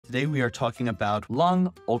Today we are talking about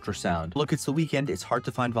lung ultrasound. Look, it's the weekend, it's hard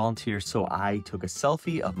to find volunteers, so I took a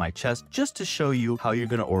selfie of my chest just to show you how you're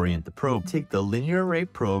gonna orient the probe. Take the linear array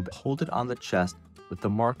probe, hold it on the chest with the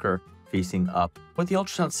marker facing up. With the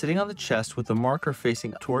ultrasound sitting on the chest with the marker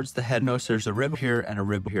facing towards the head, notice there's a rib here and a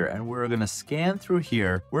rib here, and we're gonna scan through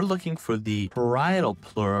here. We're looking for the parietal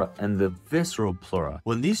pleura and the visceral pleura.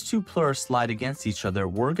 When these two pleura slide against each other,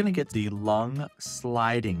 we're gonna get the lung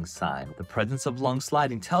sliding sign. The presence of lung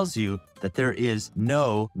sliding tells you that there is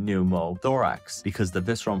no pneumothorax because the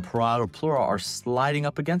visceral and parietal pleura are sliding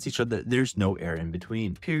up against each other. There's no air in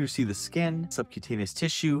between. Here you see the skin, subcutaneous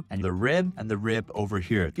tissue, and the rib over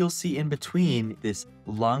here. You'll see in between this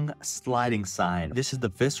lung sliding sign. This is the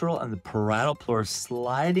visceral and the parietal pleura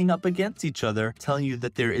sliding up against each other, telling you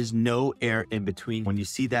that there is no air in between. When you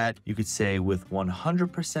see that, you could say with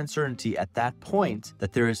 100% certainty at that point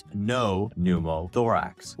that there is no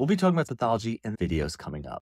pneumothorax. We'll be talking about pathology in videos coming up.